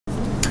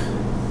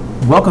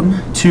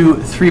Welcome to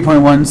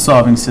 3.1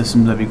 Solving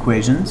Systems of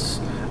Equations.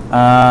 Here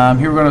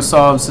we're going to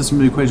solve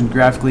systems of equations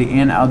graphically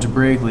and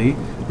algebraically.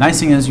 Nice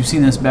thing is you've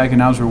seen this back in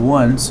Algebra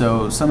 1,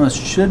 so some of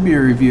this should be a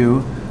review.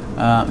 It's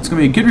going to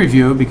be a good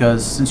review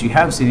because since you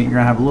have seen it, you're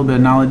going to have a little bit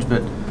of knowledge,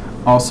 but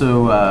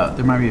also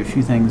there might be a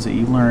few things that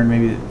you learn,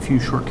 maybe a few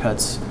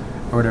shortcuts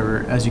or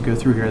whatever as you go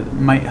through here that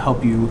might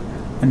help you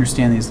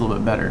understand these a little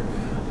bit better.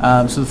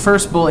 So the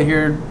first bullet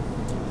here,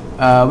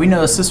 we know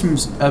the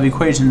systems of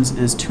equations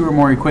is two or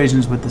more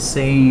equations with the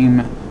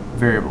same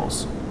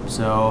variables.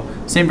 So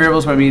same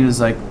variables, what I mean is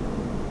like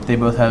they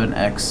both have an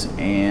x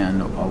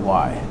and a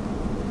y.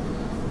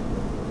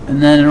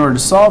 And then in order to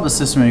solve a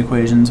system of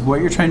equations,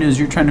 what you're trying to do is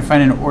you're trying to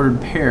find an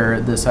ordered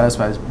pair that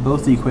satisfies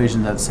both the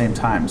equations at the same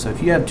time. So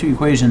if you have two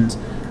equations,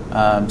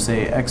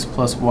 say x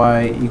plus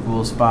y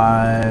equals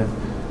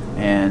 5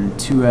 and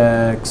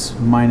 2x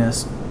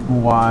minus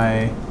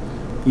y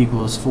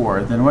equals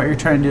 4, then what you're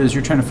trying to do is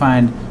you're trying to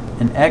find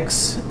an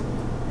x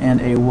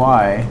and a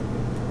y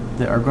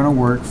that are going to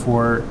work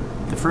for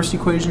the first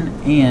equation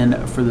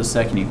and for the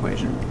second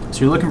equation.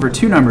 So you're looking for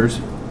two numbers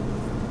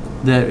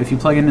that if you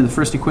plug into the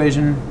first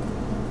equation,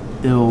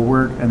 it'll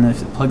work, and then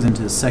if it plugs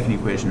into the second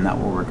equation, that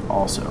will work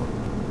also.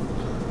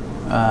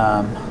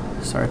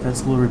 Sorry if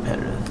that's a little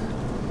repetitive.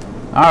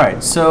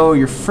 Alright, so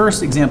your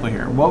first example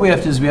here. What we have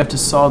to do is we have to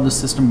solve the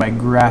system by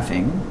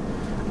graphing.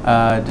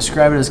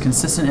 Describe it as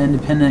consistent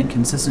independent,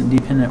 consistent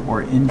dependent,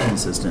 or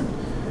inconsistent.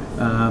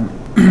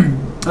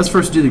 Let's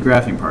first do the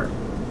graphing part.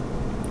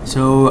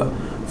 So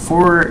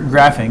for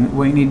graphing,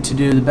 what you need to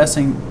do, the best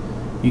thing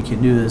you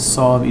can do is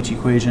solve each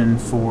equation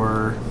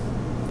for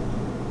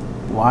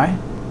y,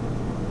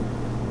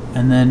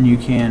 and then you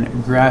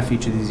can graph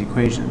each of these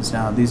equations.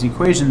 Now these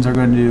equations are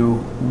going to do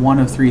one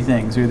of three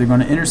things. They're either going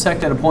to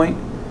intersect at a point,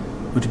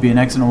 which would be an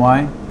x and a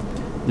y.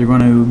 They're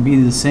going to be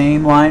the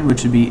same line,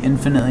 which would be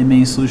infinitely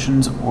many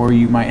solutions, or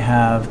you might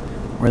have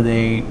where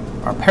they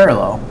are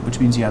parallel, which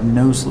means you have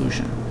no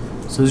solution.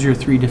 So those are your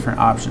three different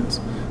options.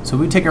 So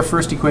we take our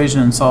first equation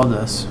and solve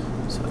this.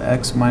 So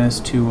x minus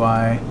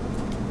 2y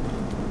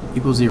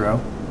equals 0.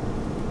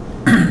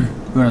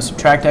 We're going to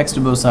subtract x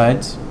to both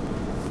sides.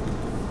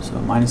 So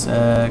minus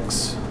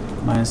x,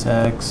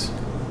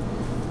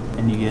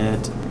 and you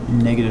get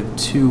negative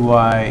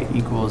 2y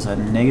equals a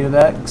negative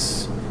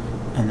x.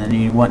 And then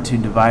you want to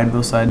divide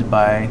both sides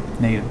by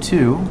negative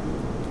 2.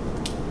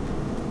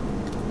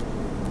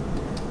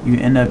 You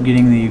end up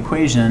getting the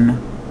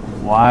equation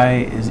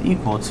y is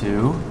equal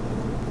to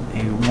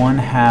a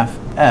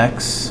 1/2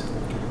 x.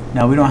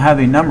 Now we don't have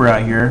a number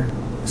out here,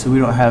 so we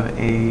don't have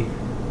a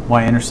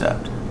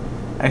y-intercept.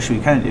 Actually,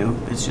 we kind of do.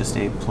 It's just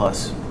a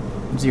plus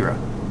 0.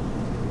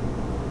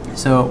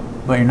 So,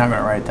 but you're not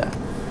going to write that.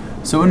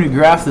 So when we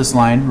graph this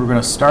line, we're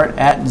going to start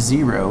at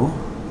 0.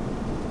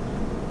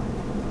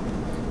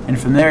 And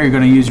from there, you're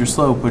going to use your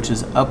slope, which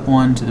is up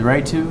 1 to the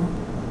right 2,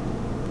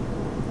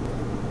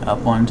 up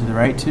 1 to the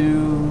right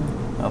 2,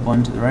 up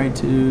 1 to the right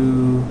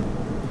 2,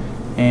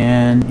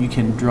 and you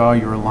can draw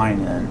your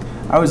line in.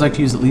 I always like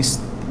to use at least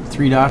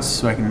 3 dots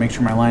so I can make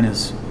sure my line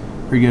is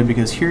pretty good,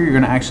 because here you're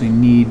going to actually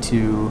need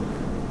to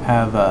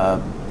have a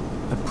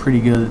pretty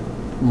good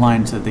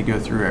line so that they go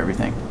through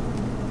everything.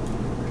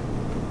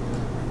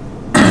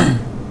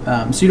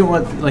 So you don't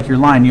want, like your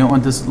line, you don't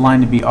want this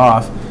line to be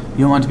off. You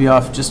don't want it to be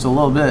off just a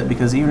little bit,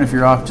 because even if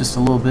you're off just a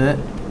little bit,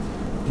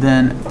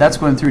 then that's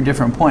going through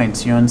different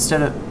points. You know,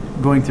 instead of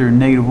going through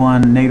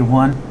 -1,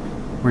 -1,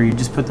 where you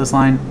just put this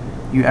line,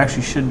 you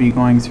actually should be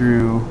going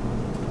through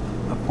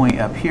a point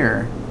up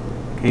here.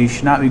 Okay, you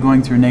should not be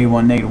going through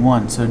 -1,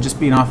 -1. So just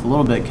being off a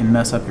little bit can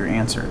mess up your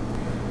answer.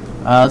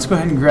 Let's go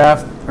ahead and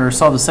graph or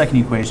solve the second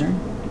equation.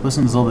 This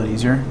one's a little bit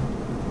easier.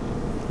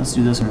 Let's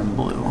do this one in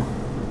blue.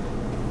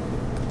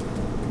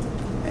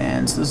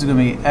 And so this is going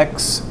to be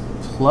x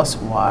plus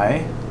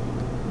y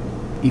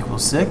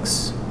equals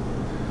 6.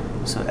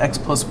 So x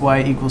plus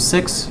y equals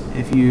 6.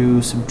 If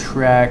you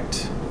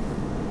subtract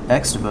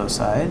x to both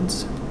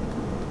sides,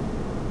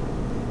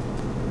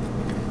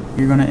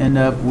 you're going to end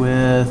up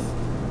with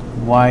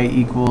y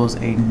equals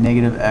a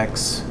negative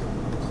x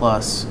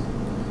plus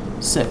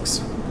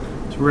 6.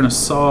 So we're going to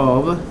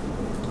solve,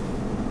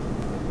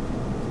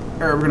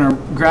 or we're going to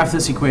graph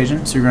this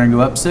equation. So you're going to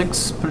go up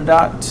 6, put a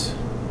dot,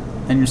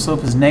 and your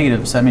slope is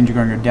negative, so that means you're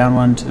going to go down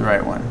 1 to the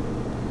right 1,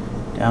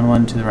 down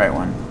 1 to the right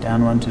 1,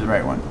 down 1 to the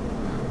right 1.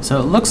 So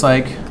it looks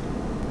like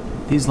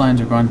these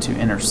lines are going to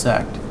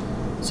intersect.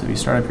 So if you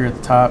start up here at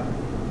the top,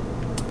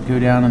 go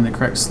down in the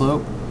correct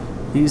slope,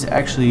 these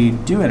actually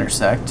do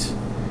intersect,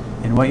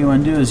 and what you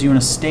want to do is you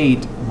want to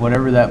state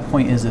whatever that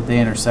point is that they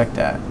intersect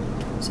at.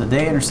 So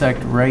they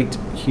intersect right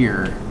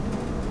here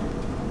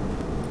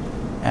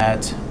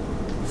at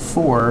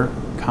 4,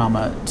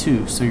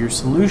 2. So your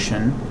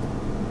solution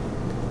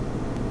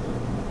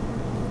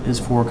is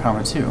 4,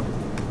 2.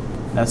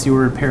 That's the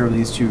ordered pair of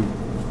these two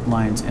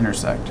lines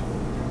intersect.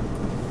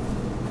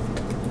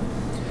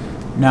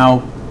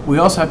 Now we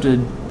also have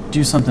to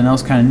do something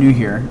else kind of new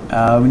here.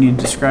 We need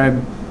to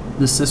describe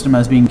the system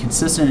as being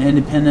consistent,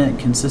 independent,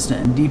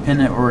 consistent and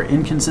dependent, or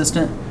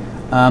inconsistent.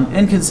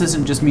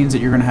 Inconsistent just means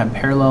that you're going to have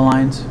parallel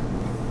lines.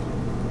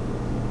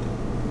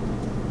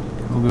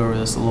 We'll go over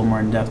this a little more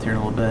in depth here in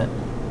a little bit.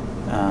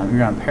 You're going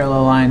to have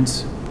parallel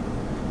lines.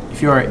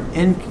 If you are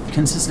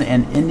inconsistent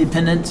and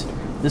independent,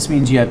 this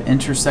means you have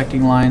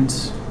intersecting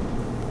lines.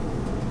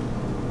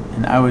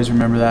 And I always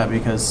remember that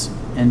because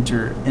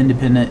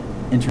independent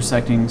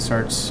intersecting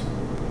starts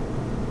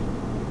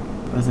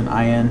with an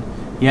IN.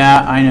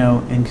 Yeah, I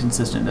know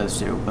inconsistent does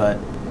too, but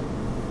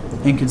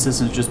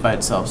inconsistent is just by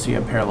itself, so you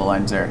have parallel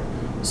lines there.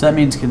 So that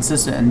means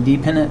consistent and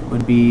dependent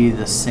would be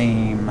the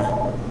same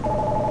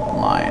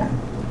line.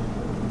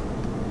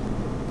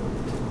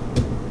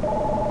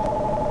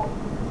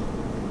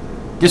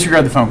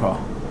 Disregard the phone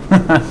call.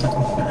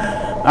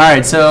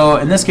 Alright, so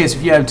in this case,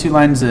 if you have two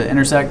lines that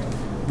intersect,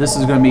 this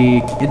is going to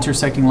be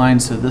intersecting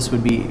lines, so this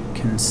would be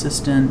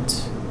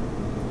consistent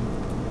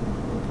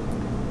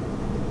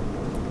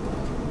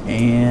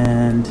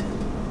and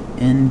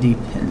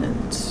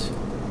independent.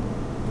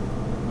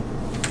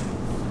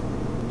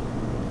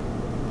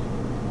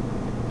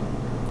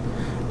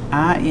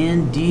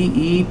 INDEPENDENT.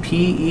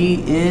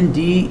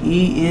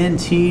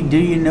 Do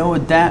you know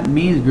what that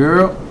means,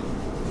 girl?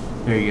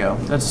 There you go.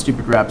 That's a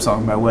stupid rap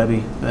song by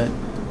Webby, but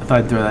I thought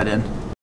I'd throw that in.